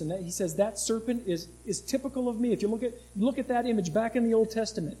wilderness, and he says that serpent is typical of me. If you look at that image back in the Old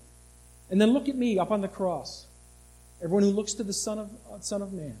Testament, and then look at me up on the cross. Everyone who looks to the Son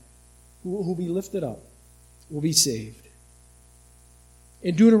of Man, who will be lifted up, will be saved.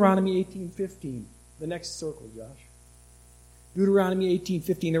 In Deuteronomy 18:15, the next circle, Josh. Deuteronomy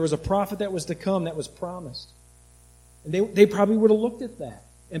 18:15, there was a prophet that was to come that was promised. And they probably would have looked at that.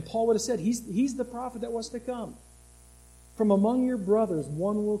 And Paul would have said, he's the prophet that was to come. From among your brothers,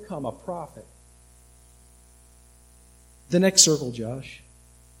 one will come, a prophet. The next circle, Josh.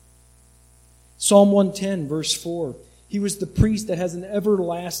 Psalm 110, verse 4. He was the priest that has an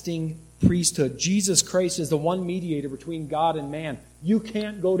everlasting priesthood. Jesus Christ is the one mediator between God and man. You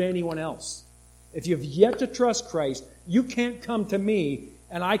can't go to anyone else. If you've yet to trust Christ, you can't come to me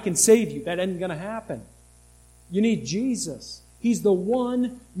and I can save you. That isn't going to happen. You need Jesus. He's the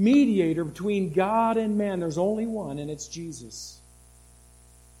one mediator between God and man. There's only one, and it's Jesus.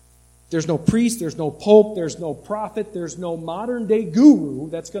 There's no priest, there's no pope, there's no prophet, there's no modern-day guru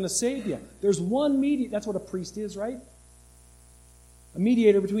that's going to save you. There's one mediator. That's what a priest is, right? A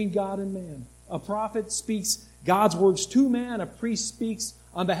mediator between God and man. A prophet speaks God's words to man. A priest speaks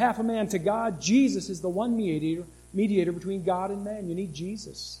on behalf of man to God. Jesus is the one mediator between God and man. You need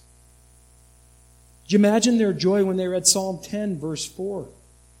Jesus. Do you imagine their joy when they read Psalm 10, verse 4?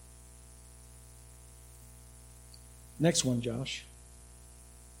 Next one, Josh.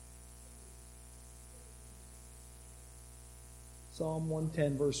 Psalm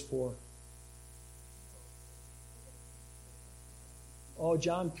 110, verse 4. Oh,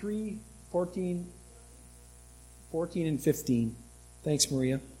 John 3, 14 and 15. Thanks,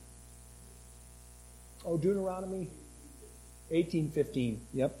 Maria. Oh, Deuteronomy 18:15.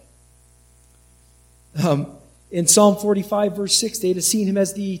 Yep. In Psalm 45, verse 6, they had seen him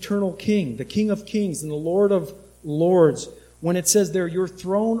as the eternal King, the King of kings and the Lord of lords. When it says there, your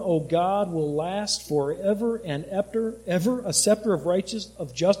throne, O God, will last forever and ever. A scepter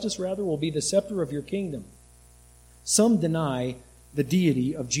of justice will be the scepter of your kingdom. Some deny the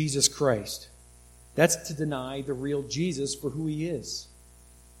deity of Jesus Christ. That's to deny the real Jesus for who he is.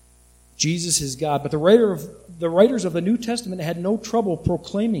 Jesus is God. But the writers of the New Testament had no trouble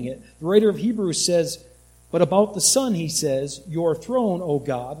proclaiming it. The writer of Hebrews says, but about the Son, he says, your throne, O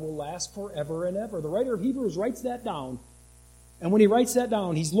God, will last forever and ever. The writer of Hebrews writes that down. And when he writes that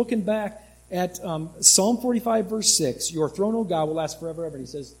down, he's looking back at Psalm 45, verse 6. Your throne, O God, will last forever and ever. And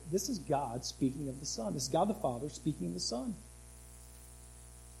he says, this is God speaking of the Son. This is God the Father speaking of the Son.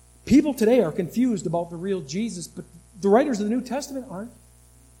 People today are confused about the real Jesus, but the writers of the New Testament aren't.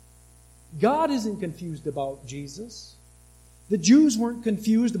 God isn't confused about Jesus. The Jews weren't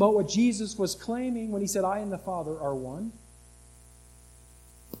confused about what Jesus was claiming when he said, I and the Father are one.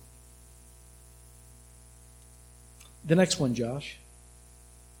 The next one, Josh.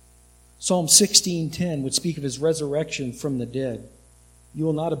 Psalm 16:10 would speak of his resurrection from the dead. You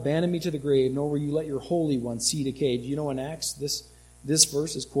will not abandon me to the grave, nor will you let your Holy One see decay. Do you know in Acts, this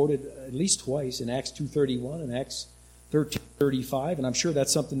verse is quoted at least twice, in Acts 2:31 and Acts 13:35, and I'm sure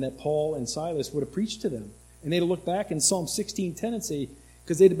that's something that Paul and Silas would have preached to them. And they'd look back in Psalm 16:10 and say,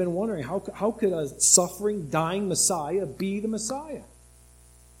 because they'd have been wondering, how could a suffering, dying Messiah be the Messiah?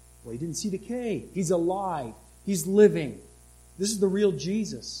 Well, he didn't see decay. He's alive. He's living. This is the real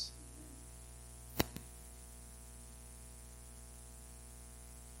Jesus.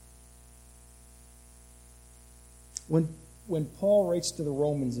 When Paul writes to the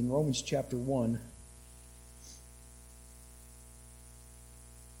Romans in Romans chapter 1,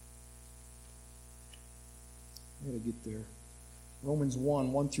 I gotta get there. Romans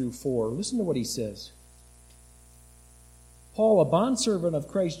 1 through 4. Listen to what he says. Paul, a bondservant of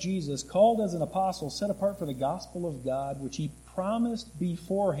Christ Jesus, called as an apostle, set apart for the gospel of God, which he promised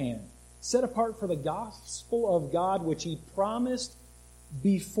beforehand. Set apart for the gospel of God, which he promised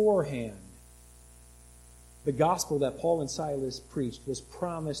beforehand. The gospel that Paul and Silas preached was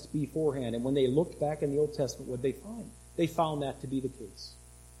promised beforehand. And when they looked back in the Old Testament, what did they find? They found that to be the case.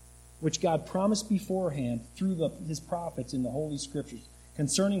 Which God promised beforehand through his prophets in the Holy Scriptures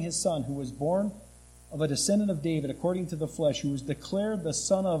concerning his Son, who was born of a descendant of David according to the flesh, who was declared the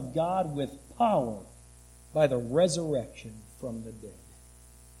Son of God with power by the resurrection from the dead.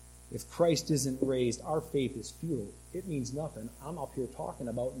 If Christ isn't raised, our faith is futile. It means nothing. I'm up here talking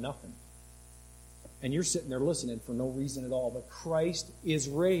about nothing. And you're sitting there listening for no reason at all. But Christ is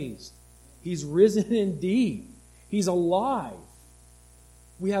raised. He's risen indeed. He's alive.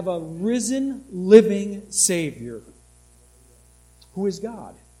 We have a risen, living Savior who is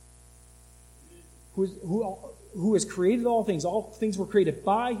God. Who has created all things. All things were created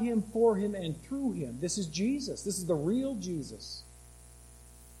by him, for him, and through him. This is Jesus. This is the real Jesus.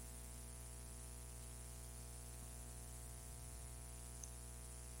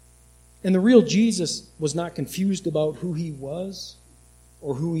 And the real Jesus was not confused about who he was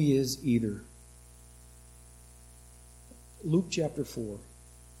or who he is either. Luke chapter 4.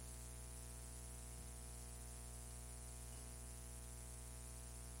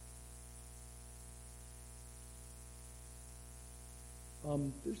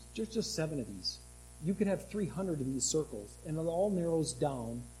 There's just 7 of these. You could have 300 of these circles, and it all narrows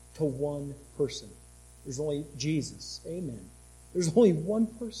down to one person. There's only Jesus. Amen. There's only one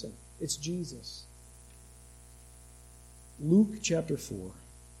person. It's Jesus. Luke chapter 4.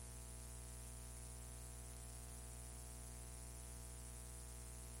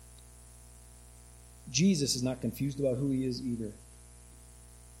 Jesus is not confused about who he is either.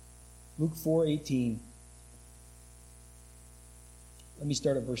 Luke 4:18. Let me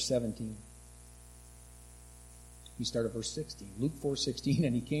start at verse 17. We start at verse 16. Luke 4:16.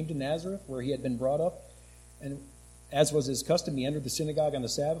 And he came to Nazareth, where he had been brought up, and as was his custom, he entered the synagogue on the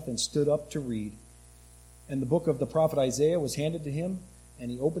Sabbath and stood up to read. And the book of the prophet Isaiah was handed to him, and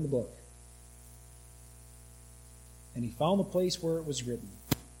he opened the book. And he found the place where it was written.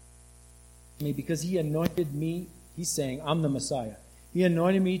 Because he anointed me, he's saying, I'm the Messiah. He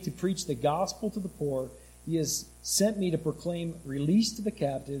anointed me to preach the gospel to the poor. He has sent me to proclaim release to the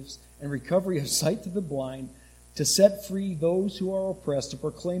captives and recovery of sight to the blind, to set free those who are oppressed, to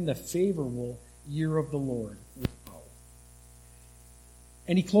proclaim the favorable year of the Lord. Wow.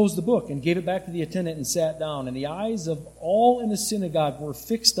 And he closed the book and gave it back to the attendant and sat down. And the eyes of all in the synagogue were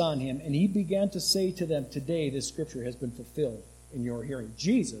fixed on him. And he began to say to them, today this scripture has been fulfilled in your hearing.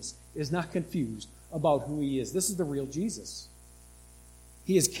 Jesus is not confused about who he is. This is the real Jesus.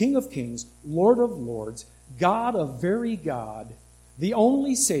 He is King of kings, Lord of lords, God of very God, the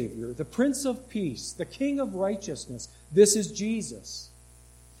only Savior, the Prince of Peace, the King of righteousness. This is Jesus.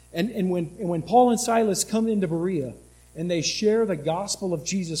 And when Paul and Silas come into Berea and they share the gospel of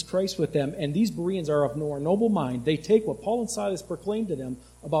Jesus Christ with them, and these Bereans are of more noble mind, they take what Paul and Silas proclaimed to them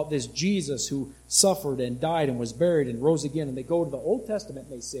about this Jesus who suffered and died and was buried and rose again, and they go to the Old Testament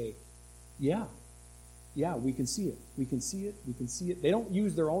and they say, yeah, we can see it. We can see it. We can see it. They don't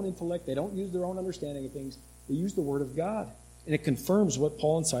use their own intellect. They don't use their own understanding of things. They use the Word of God. And it confirms what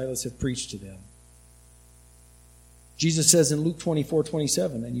Paul and Silas have preached to them. Jesus says in Luke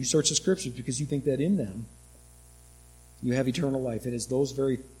 24:27, and you search the Scriptures because you think that in them you have eternal life. It is those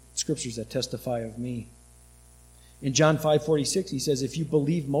very Scriptures that testify of me. In John 5:46, he says, if you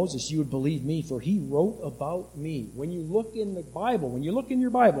believe Moses, you would believe me, for he wrote about me. When you look in the Bible, when you look in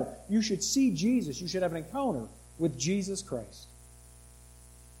your Bible, you should see Jesus. You should have an encounter with Jesus Christ.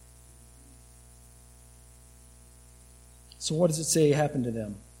 So what does it say happened to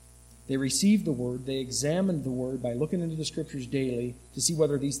them? They received the Word. They examined the Word by looking into the Scriptures daily to see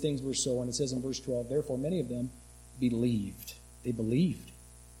whether these things were so. And it says in verse 12, therefore many of them believed. They believed.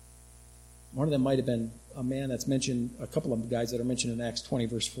 One of them might have been a man that's mentioned, a couple of guys that are mentioned in Acts 20,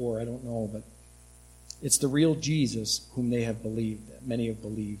 verse 4. I don't know, but it's the real Jesus whom they have believed. Many have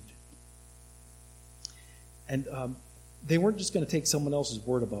believed. And they weren't just going to take someone else's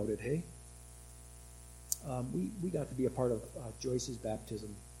word about it, hey? We got to be a part of Joyce's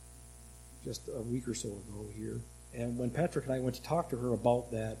baptism just a week or so ago here. And when Patrick and I went to talk to her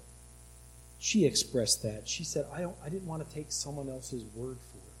about that, she expressed that. She said, I didn't want to take someone else's word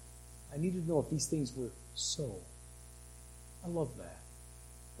for it. I needed to know if these things were so. I love that.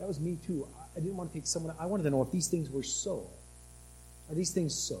 That was me too. I didn't want to take someone. I wanted to know if these things were so. Are these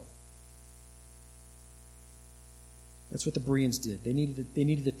things so? That's what the Bereans did. They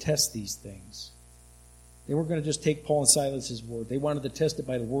needed to test these things. They weren't going to just take Paul and Silas's word. They wanted to test it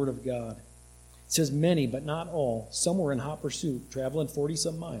by the word of God. It says many, but not all. Some were in hot pursuit, traveling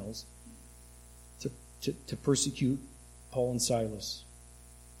 40-some miles to persecute Paul and Silas.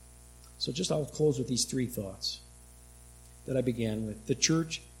 So I'll close with these three thoughts that I began with. The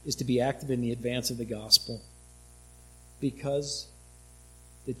church is to be active in the advance of the gospel because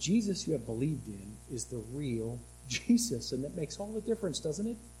the Jesus you have believed in is the real Jesus, and that makes all the difference, doesn't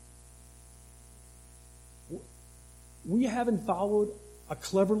it? We haven't followed a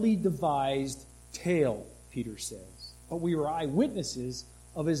cleverly devised tale, Peter says, but we were eyewitnesses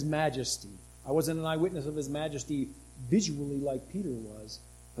of his majesty. I wasn't an eyewitness of his majesty visually like Peter was,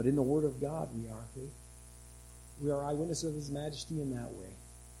 but in the Word of God we are. We are eyewitnesses of his majesty in that way.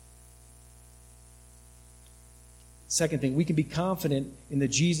 Second thing, we can be confident in the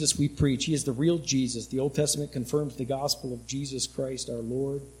Jesus we preach. He is the real Jesus. The Old Testament confirms the gospel of Jesus Christ our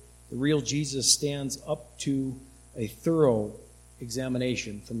Lord. The real Jesus stands up to a thorough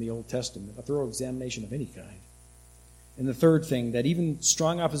examination from the Old Testament, a thorough examination of any kind. And the third thing, that even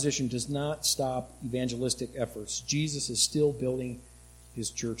strong opposition does not stop evangelistic efforts. Jesus is still building his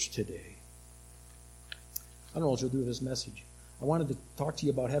church today. I don't know what you'll do with this message. I wanted to talk to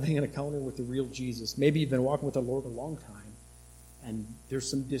you about having an encounter with the real Jesus. Maybe you've been walking with the Lord a long time, and there's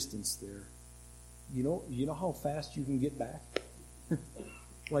some distance there. You know how fast you can get back?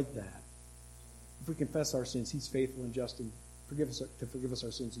 Like that. If we confess our sins, he's faithful and just and to forgive us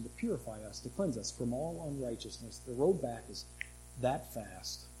our sins and to purify us, to cleanse us from all unrighteousness. The road back is that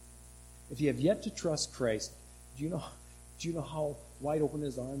fast. If you have yet to trust Christ, do you know how wide open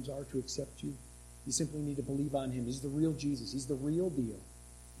his arms are to accept you? You simply need to believe on him. He's the real Jesus. He's the real deal.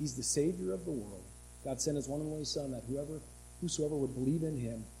 He's the Savior of the world. God sent his one and only Son that whosoever would believe in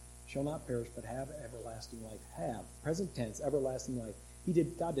him shall not perish but have everlasting life. Have, present tense, everlasting life.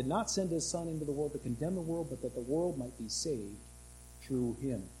 God did not send his Son into the world to condemn the world, but that the world might be saved through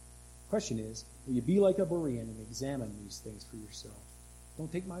him. The question is, will you be like a Berean and examine these things for yourself?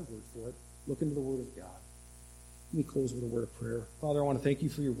 Don't take my word for it. Look into the Word of God. Let me close with a word of prayer. Father, I want to thank you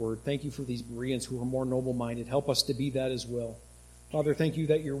for your word. Thank you for these Bereans who are more noble-minded. Help us to be that as well. Father, thank you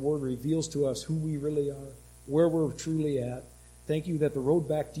that your word reveals to us who we really are, where we're truly at. Thank you that the road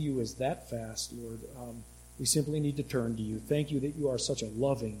back to you is that fast, Lord. We simply need to turn to you. Thank you that you are such a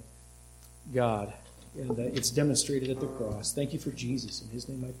loving God, and that it's demonstrated at the cross. Thank you for Jesus. In his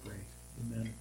name I pray. Amen.